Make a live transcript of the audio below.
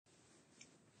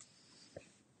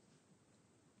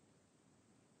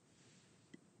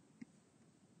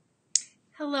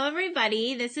Hello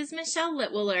everybody, this is Michelle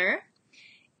Litwiller.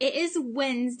 It is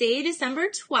Wednesday, December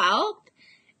 12th,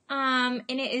 and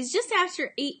it is just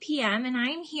after 8 p.m. and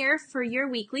I'm here for your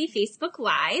weekly Facebook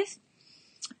Live.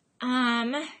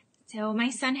 So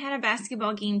my son had a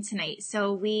basketball game tonight,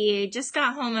 so we just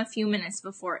got home a few minutes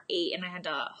before 8 and I had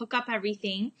to hook up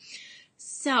everything.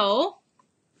 So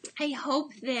I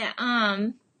hope that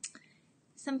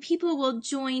some people will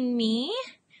join me.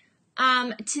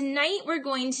 Tonight we're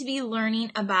going to be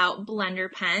learning about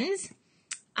blender pens.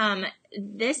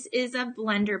 This is a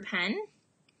blender pen,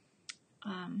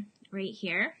 right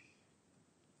here.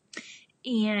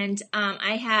 And,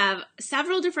 I have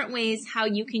several different ways how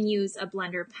you can use a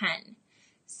blender pen.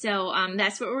 So,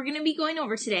 that's what we're going to be going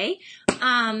over today.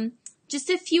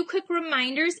 Just a few quick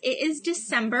reminders. It is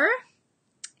December.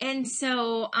 And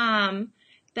so,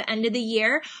 the end of the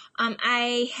year,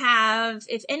 I have,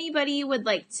 if anybody would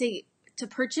like to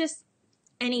purchase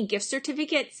any gift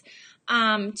certificates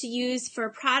to use for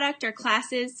product or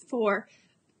classes for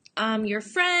your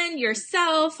friend,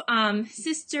 yourself,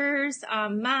 sisters,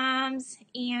 moms,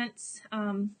 aunts,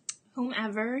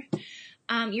 whomever,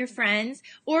 your friends,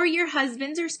 or your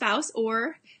husbands or spouse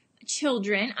or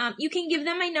children, you can give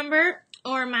them my number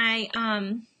or my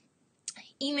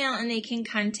email and they can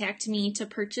contact me to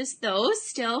purchase those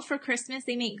still for Christmas.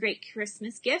 They make great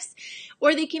Christmas gifts,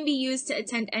 or they can be used to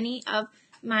attend any of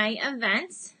my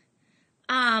events.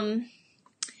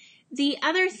 The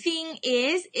other thing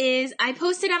is I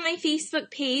posted on my Facebook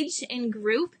page and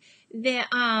group that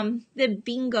the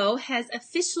bingo has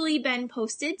officially been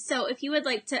posted. So if you would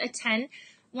like to attend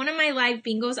one of my live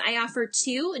bingos, I offer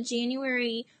two,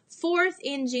 January 4th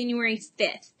and January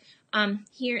 5th.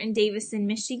 Here in Davison,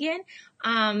 Michigan.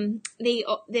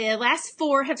 The last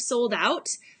 4 have sold out,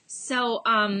 so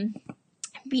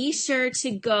be sure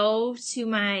to go to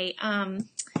my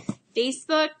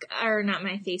Facebook, or not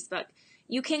my Facebook,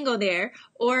 you can go there,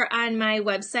 or on my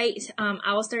website,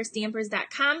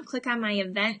 owlstarstampers.com, click on my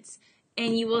events,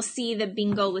 and you will see the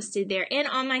bingo listed there, and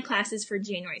all my classes for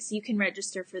January, so you can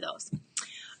register for those.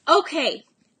 Okay.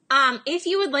 If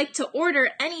you would like to order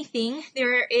anything,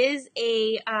 there is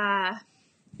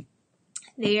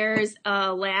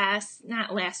not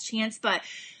last chance, but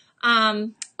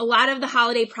a lot of the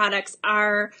holiday products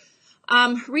are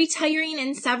retiring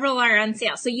and several are on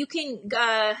sale. So you can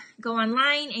go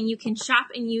online and you can shop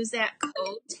and use that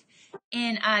code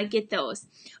and get those.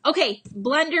 Okay,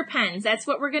 blender pens. That's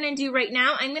what we're going to do right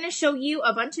now. I'm going to show you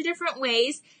a bunch of different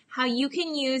ways how you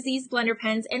can use these blender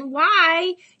pens and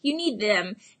why you need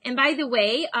them. And by the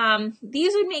way,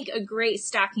 these would make a great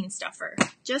stocking stuffer.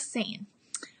 Just saying.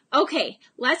 Okay,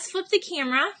 let's flip the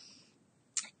camera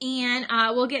and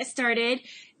we'll get started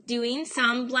doing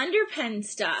some blender pen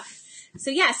stuff.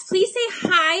 So yes, please say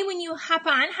hi when you hop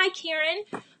on. Hi, Karen.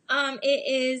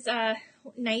 It is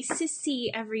nice to see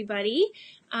everybody.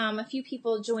 A few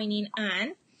people joining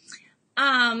on.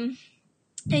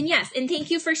 And yes, and thank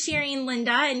you for sharing,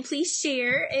 Linda, and please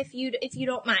share if you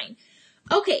don't mind.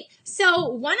 Okay, so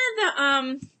one of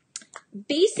the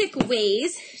basic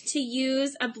ways to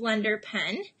use a blender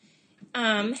pen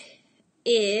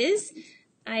is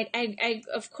I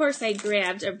of course I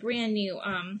grabbed a brand new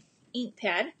ink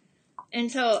pad,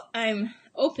 and so I'm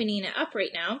opening it up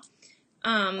right now.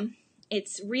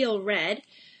 It's real red.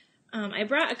 I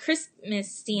brought a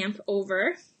Christmas stamp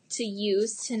over to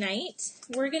use tonight.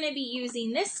 We're going to be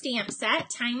using this stamp set,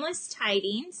 Timeless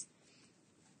Tidings.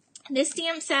 This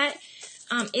stamp set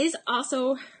is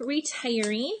also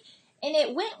retiring, and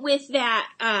it went with that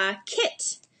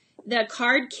kit, the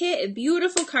card kit, a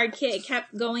beautiful card kit. It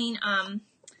kept going on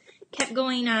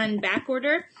back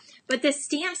order, but the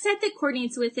stamp set that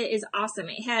coordinates with it is awesome.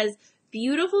 It has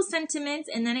beautiful sentiments,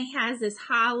 and then it has this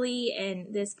holly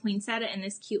and this poinsettia and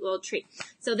this cute little tree.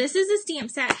 So this is a stamp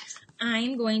set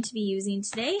I'm going to be using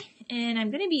today, and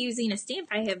I'm going to be using a stamp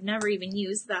I have never even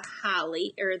used, the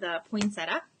holly or the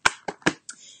poinsettia.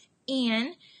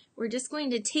 And we're just going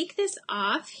to take this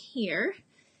off here,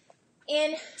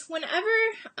 and whenever,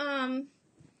 and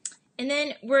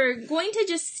then we're going to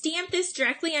just stamp this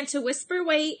directly onto Whisper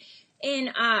White in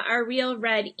our real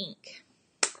red ink.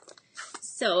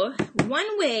 So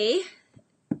one way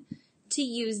to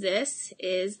use this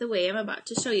is the way I'm about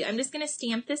to show you. I'm just going to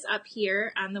stamp this up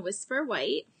here on the Whisper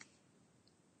White,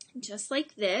 just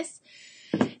like this.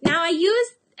 Now I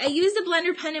used a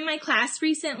blender pen in my class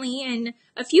recently, and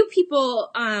a few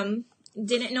people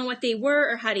didn't know what they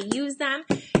were or how to use them,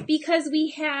 because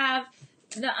we have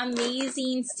the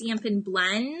amazing Stampin'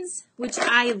 Blends, which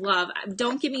I love.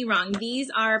 Don't get me wrong,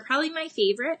 these are probably my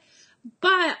favorite,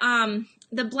 but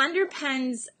the blender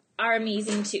pens are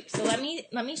amazing too. So let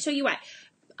me show you why.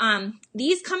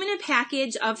 These come in a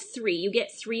package of 3. You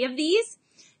get 3 of these.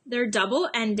 They're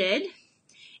double-ended,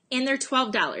 and they're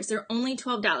 $12. They're only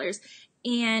 $12.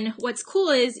 And what's cool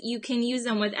is you can use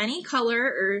them with any color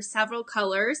or several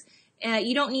colors.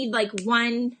 You don't need like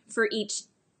one for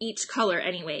each color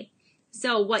anyway.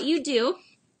 So what you do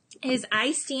is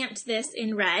I stamped this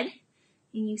in red,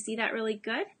 and you see that really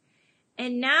good.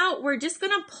 And now we're just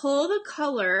going to pull the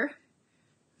color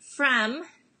from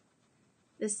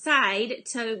the side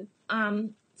to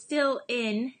fill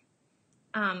in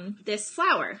this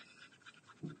flower.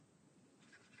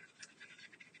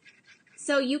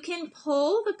 So you can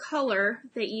pull the color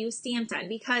that you stamped on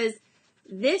because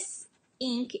this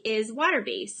ink is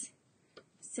water-based.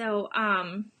 So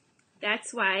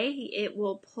that's why it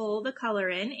will pull the color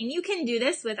in. And you can do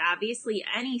this with obviously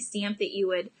any stamp that you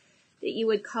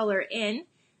would color in.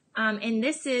 And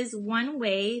this is one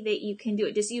way that you can do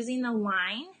it, just using the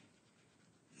line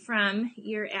from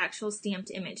your actual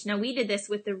stamped image. Now we did this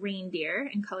with the reindeer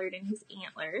and colored in his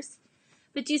antlers.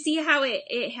 But do you see how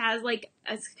it has like,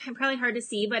 it's probably hard to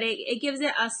see, but it gives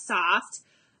it a soft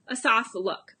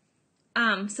look.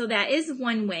 So that is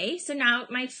one way. So now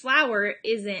my flower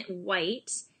isn't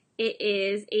white. It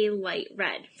is a light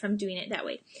red from doing it that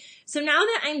way. So now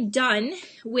that I'm done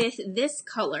with this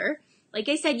color, like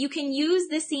I said, you can use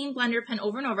the same blender pen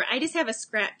over and over. I just have a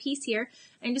scrap piece here.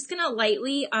 I'm just going to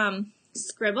lightly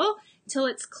scribble till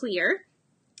it's clear.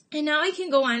 And now I can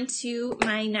go on to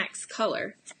my next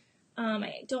color.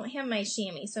 I don't have my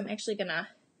chamois, so I'm actually going to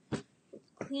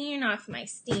clean off my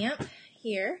stamp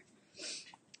here.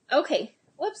 Okay,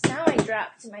 whoops, now I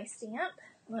dropped my stamp.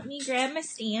 Let me grab my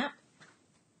stamp.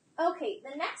 Okay,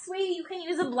 the next way you can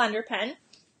use a blender pen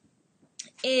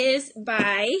is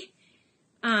by,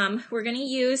 we're going to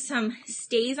use some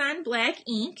Stays On Black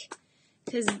ink,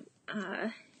 because,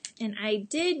 and I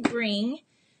did bring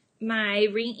my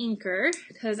re-inker,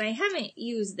 because I haven't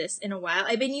used this in a while.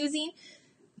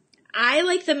 I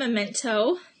like the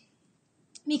Memento,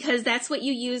 because that's what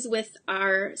you use with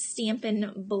our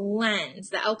Stampin' blends,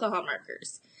 the alcohol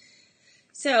markers.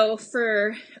 So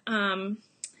for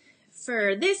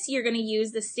this, you're going to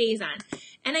use the Stays On.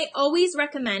 And I always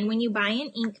recommend when you buy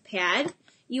an ink pad,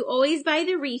 you always buy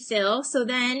the refill, so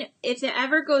then if it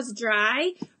ever goes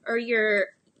dry, or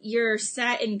you're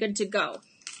set and good to go.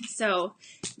 So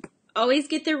always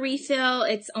get the refill.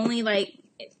 It's only like,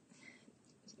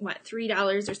 what,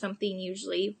 $3 or something,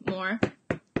 usually more.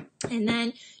 And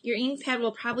then your ink pad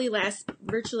will probably last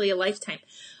virtually a lifetime.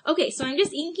 Okay, so I'm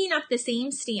just inking up the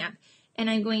same stamp, and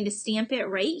I'm going to stamp it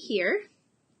right here,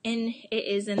 and it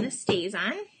is in the Stays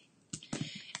On.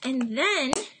 And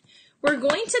then we're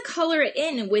going to color it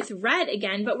in with red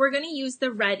again, but we're going to use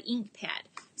the red ink pad.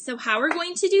 So how we're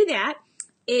going to do that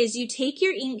is you take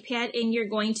your ink pad and you're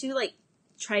going to like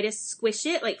try to squish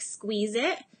it, like squeeze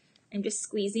it. I'm just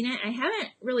squeezing it. I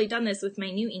haven't really done this with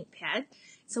my new ink pad.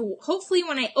 So hopefully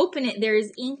when I open it,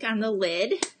 there's ink on the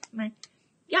lid.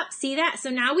 Yep, see that? So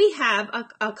now we have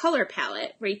a color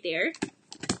palette right there.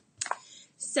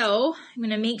 So I'm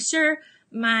going to make sure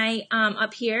my,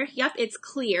 up here, yep, it's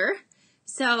clear.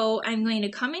 So I'm going to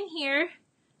come in here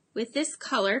with this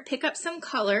color, pick up some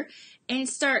color, and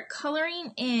start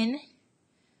coloring in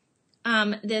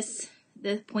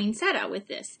the poinsettia with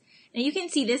this. Now you can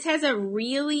see this has a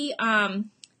really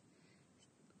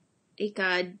like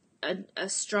a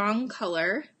strong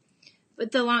color, but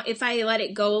if I let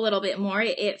it go a little bit more,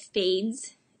 it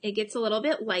fades. It gets a little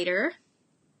bit lighter.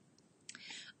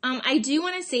 I do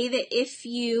want to say that if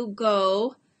you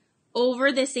go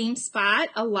over the same spot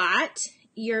a lot,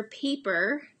 your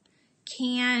paper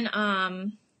can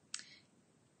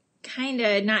kind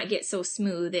of not get so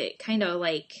smooth. It kind of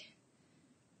like,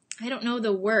 I don't know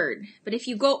the word, but if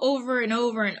you go over and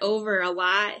over and over a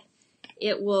lot,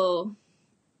 it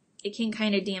can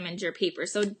kind of damage your paper.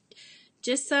 So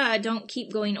just don't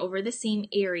keep going over the same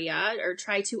area, or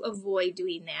try to avoid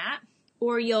doing that,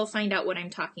 or you'll find out what I'm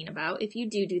talking about if you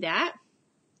do that.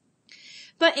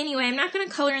 But anyway, I'm not going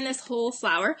to color in this whole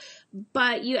flower,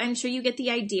 but I'm sure you get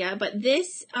the idea. But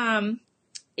this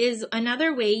is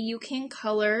another way you can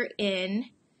color in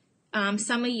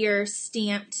some of your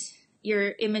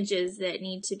images that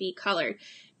need to be colored.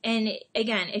 And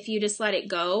again, if you just let it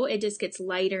go, it just gets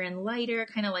lighter and lighter,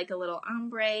 kind of like a little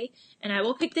ombre. And I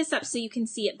will pick this up so you can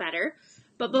see it better.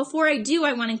 But before I do,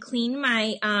 I want to clean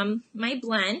my my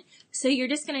blend. So you're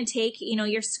just going to take,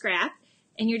 your scrap,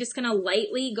 and you're just going to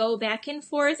lightly go back and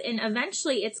forth, and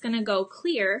eventually it's going to go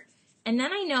clear. And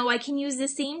then I know I can use the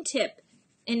same tip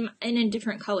in a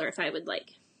different color if I would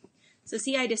like. So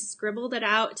see, I just scribbled it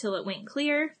out till it went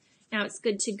clear. Now it's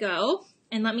good to go.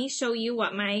 And let me show you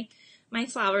what my my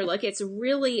flower look. It's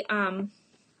really, can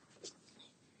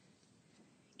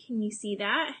you see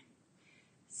that?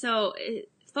 So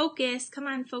focus, come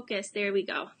on, focus. There we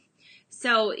go.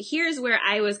 So here's where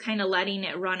I was kind of letting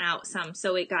it run out some,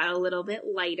 so it got a little bit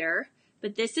lighter.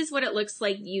 But this is what it looks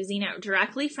like using it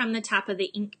directly from the top of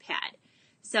the ink pad.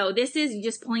 So this is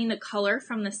just pulling the color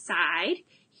from the side.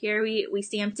 Here we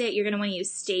stamped it. You're going to want to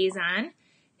use Stays On.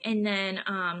 And then,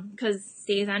 because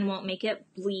Stays On won't make it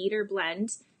bleed or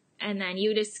blend. And then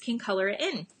you just can color it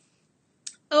in.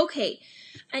 Okay,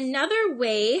 another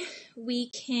way we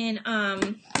can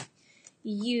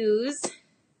use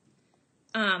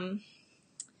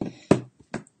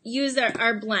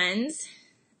our blends,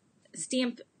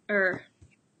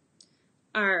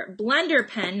 our blender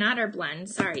pen, not our blend,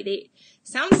 sorry, they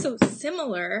sound so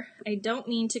similar, I don't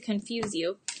mean to confuse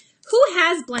you. Who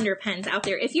has blender pens out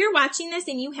there? If you're watching this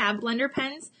and you have blender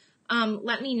pens,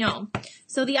 let me know.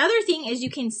 So the other thing is you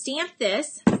can stamp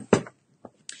this,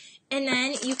 and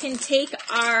then you can take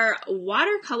our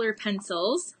watercolor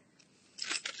pencils,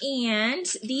 and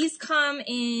these come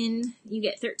in, you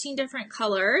get 13 different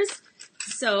colors.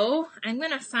 So I'm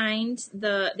going to find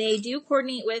they do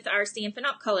coordinate with our Stampin'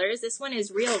 Up! Colors. This one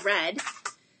is Real Red.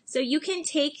 So you can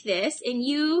take this and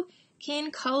you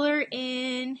can color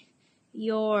in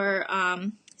your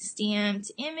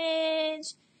stamped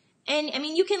image. And I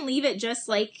mean, you can leave it just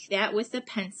like that with the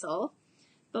pencil.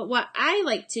 But what I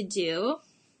like to do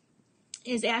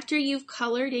is after you've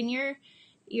colored in your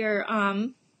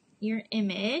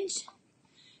image,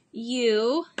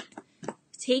 you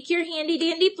take your handy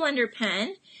dandy blender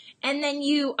pen, and then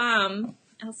you,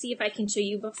 I'll see if I can show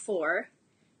you before.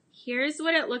 Here's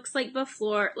what it looks like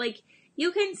before. Like,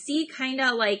 you can see kind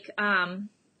of like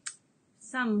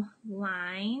some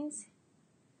lines.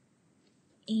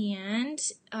 And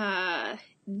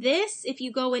this, if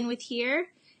you go in with here,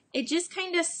 it just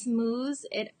kind of smooths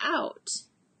it out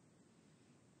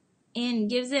and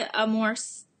gives it a more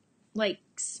like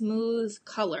smooth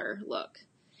color look.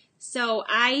 So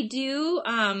I do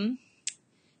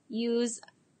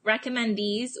recommend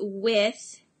these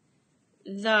with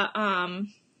the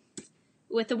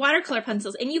watercolor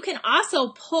pencils, and you can also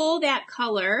pull that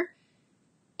color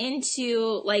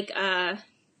into like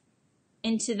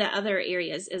into the other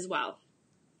areas as well.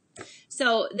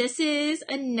 So this is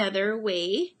another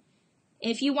way.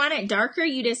 If you want it darker,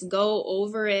 you just go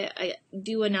over it,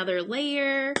 do another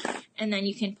layer, and then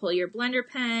you can pull your blender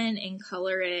pen and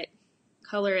color it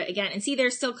again. And see,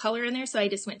 there's still color in there, so I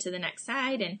just went to the next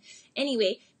side. And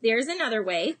anyway, there's another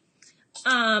way.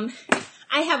 I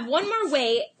have one more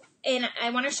way, and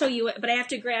I want to show you it, but I have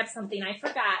to grab something. I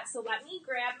forgot, so let me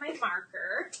grab my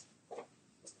marker.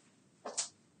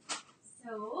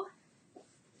 So,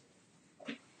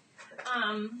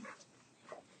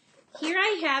 here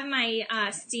I have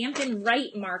my Stampin'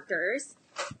 Write markers.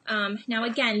 Now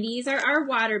again, these are our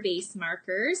water-based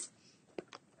markers.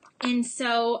 And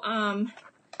so,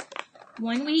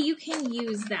 one way you can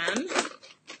use them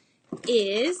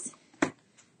is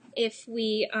if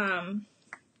we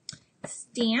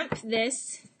stamp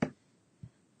this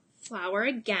flower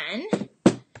again.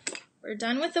 We're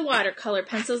done with the watercolor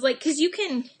pencils, like, because you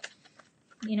can,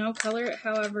 you know, color it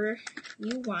however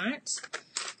you want.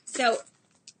 So,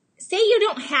 say you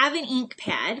don't have an ink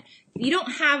pad, you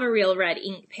don't have a Real Red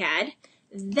ink pad,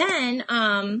 then,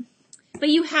 but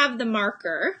you have the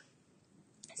marker.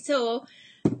 So,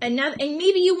 and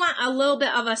maybe you want a little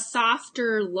bit of a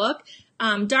softer look,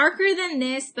 darker than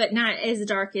this, but not as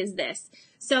dark as this.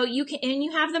 So you can, and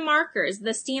you have the markers,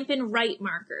 the Stampin' Write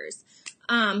markers,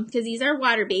 because these are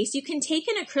water-based. You can take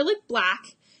an acrylic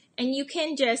black and you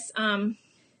can just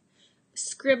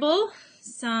scribble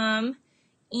some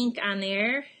ink on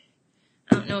there.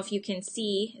 I don't know if you can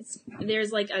see,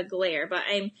 there's like a glare, but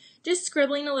I'm just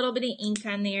scribbling a little bit of ink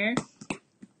on there.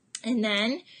 And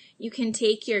then you can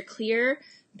take your clear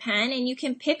pen and you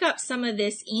can pick up some of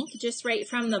this ink just right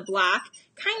from the block,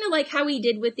 kind of like how we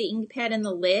did with the ink pad and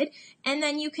the lid. And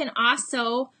then you can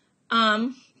also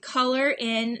color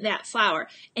in that flower.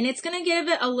 And it's going to give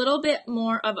it a little bit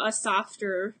more of a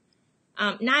softer,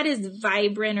 not as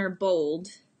vibrant or bold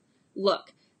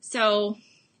look. So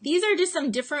these are just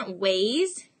some different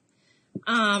ways.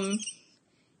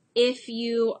 If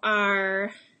you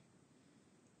are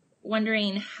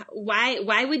wondering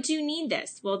why would you need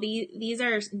this? Well, these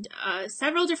are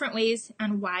several different ways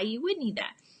on why you would need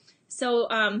that. So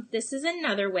this is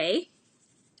another way.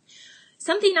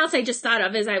 Something else I just thought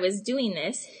of as I was doing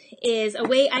this is a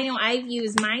way I know I've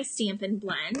used my Stampin'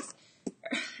 blends.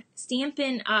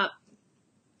 Stampin' Up!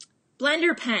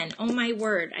 Blender pen. Oh my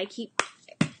word.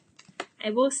 I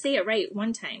will say it right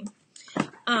one time.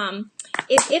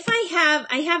 If I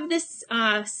have this,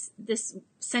 this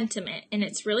sentiment, and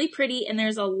it's really pretty, and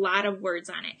there's a lot of words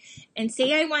on it, and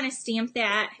say I want to stamp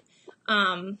that,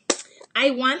 I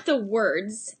want the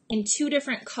words in 2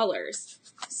 different colors.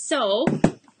 So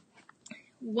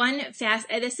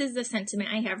this is the sentiment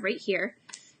I have right here.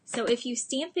 So if you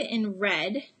stamp it in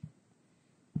red,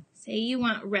 say you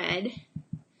want red,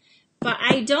 but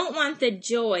I don't want the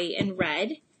joy in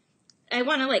red. I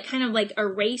want to kind of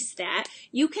erase that.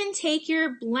 You can take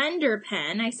your blender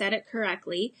pen, I said it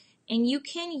correctly, and you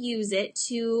can use it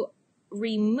to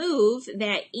remove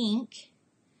that ink.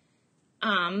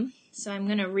 So I'm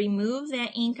going to remove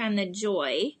that ink on the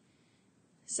joy.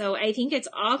 So I think it's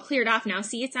all cleared off now.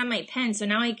 See, it's on my pen, so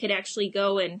now I could actually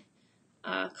go and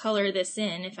color this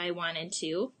in if I wanted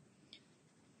to.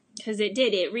 Because it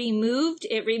did. It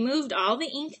removed all the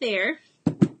ink there.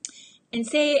 And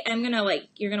say I'm going to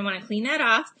you're going to want to clean that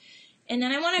off. And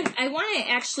then I want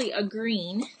actually a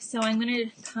green. So I'm going to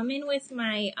come in with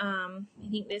my, I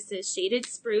think this is Shaded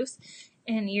Spruce.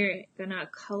 And you're going to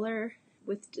color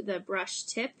with the brush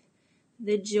tip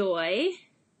the joy.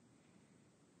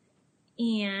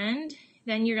 And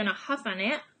then you're going to huff on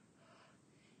it.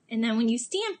 And then when you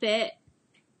stamp it,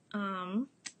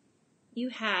 you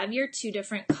have your 2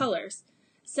 different colors.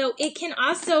 So it can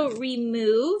also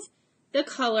remove the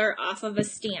color off of a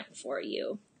stamp for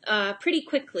you pretty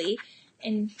quickly,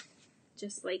 and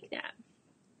just like that.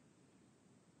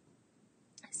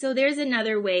 So there's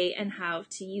another way and how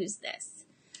to use this.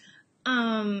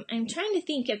 I'm trying to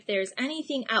think if there's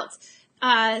anything else.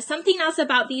 Something else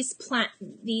about these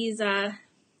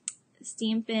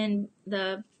Stampin'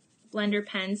 the blender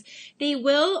pens. They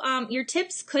will, your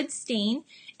tips could stain,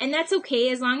 and that's okay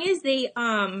as long as they,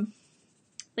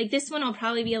 like this one will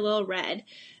probably be a little red,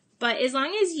 but as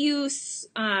long as you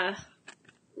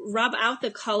rub out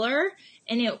the color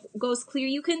and it goes clear,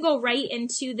 you can go right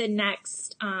into the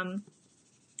next,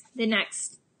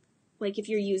 like if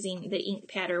you're using the ink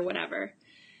pad or whatever.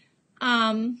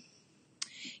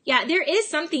 Yeah, there is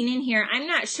something in here. I'm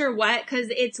not sure what, because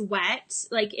it's wet.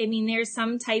 I mean, there's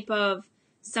some type of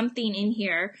something in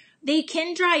here. They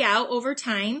can dry out over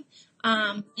time,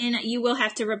 and you will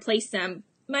have to replace them.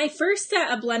 My first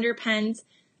set of blender pens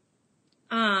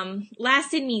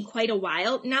lasted me quite a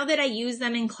while. Now that I use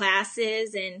them in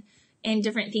classes and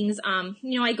different things,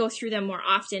 I go through them more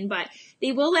often, but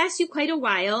they will last you quite a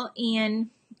while, and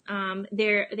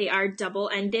they are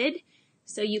double-ended,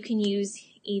 so you can use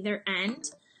either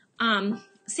end.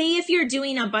 Say if you're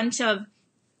doing a bunch of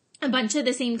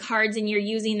the same cards and you're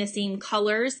using the same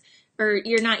colors, or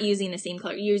you're not using the same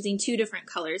color, you're using 2 different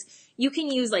colors, you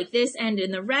can use this end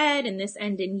in the red and this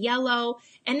end in yellow,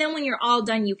 and then when you're all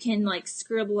done, you can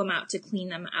scribble them out to clean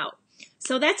them out.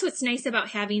 So that's what's nice about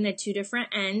having the 2 different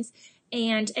ends.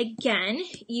 And again,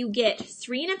 you get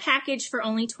 3 in a package for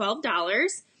only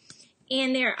 $12.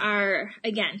 And there are,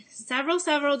 again,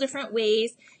 several different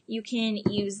ways you can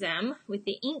use them with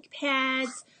the ink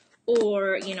pads,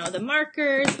 or, the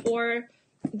markers, or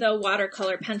the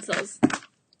watercolor pencils.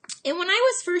 And when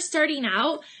I was first starting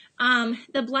out,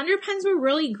 the blender pens were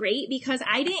really great because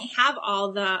I didn't have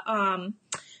all the,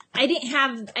 I didn't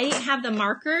have the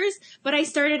markers, but I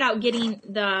started out getting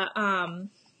the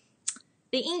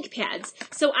ink pads.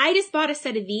 So I just bought a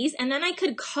set of these, and then I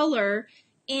could color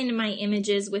in my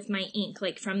images with my ink,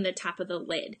 from the top of the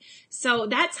lid. So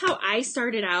that's how I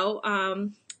started out.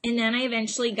 And then I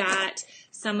eventually got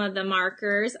some of the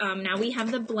markers. Now we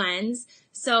have the blends.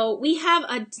 So we have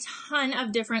a ton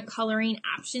of different coloring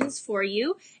options for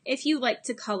you if you like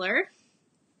to color.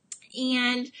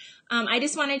 And I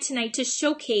just wanted tonight to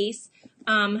showcase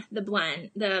the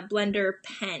blender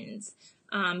pens.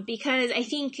 Because I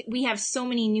think we have so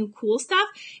many new cool stuff.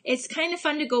 It's kind of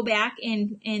fun to go back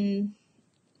and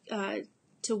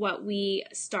to what we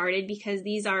started, because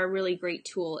these are a really great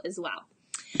tool as well.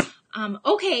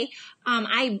 Okay,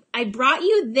 I brought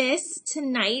you this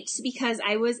tonight because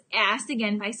I was asked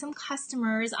again by some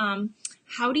customers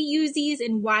how to use these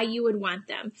and why you would want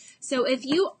them. So if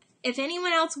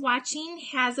anyone else watching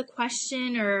has a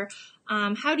question, or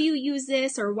how do you use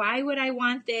this, or why would I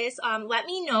want this, let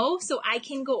me know so I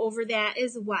can go over that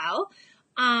as well.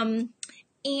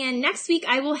 And next week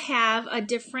I will have a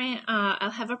different, I'll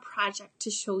have a project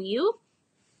to show you,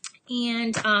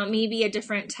 and maybe a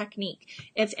different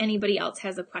technique if anybody else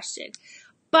has a question.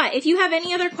 But if you have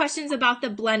any other questions about the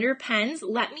blender pens,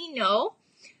 let me know.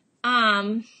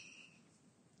 Let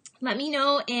me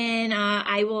know, and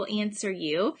I will answer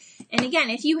you. And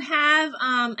again, if you have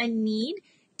a need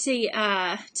to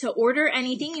order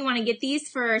anything, you want to get these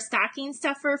for a stocking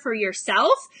stuffer for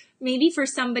yourself, maybe for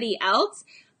somebody else,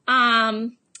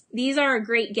 These are a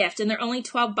great gift, and they're only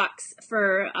 $12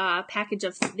 for a package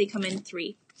of, they come in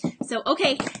 3. So,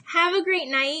 okay, have a great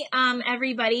night,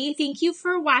 everybody. Thank you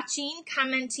for watching,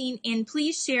 commenting, and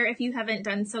please share if you haven't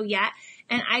done so yet.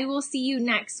 And I will see you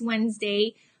next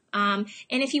Wednesday. And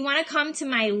if you want to come to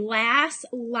my last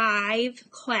live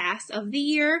class of the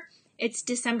year, it's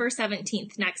December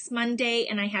 17th, next Monday,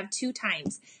 and I have 2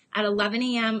 times, at 11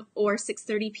 a.m. or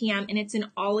 6:30 p.m., and it's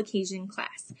an all-occasion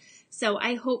class. So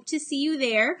I hope to see you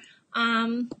there.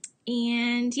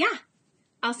 And yeah,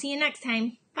 I'll see you next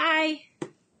time. Bye.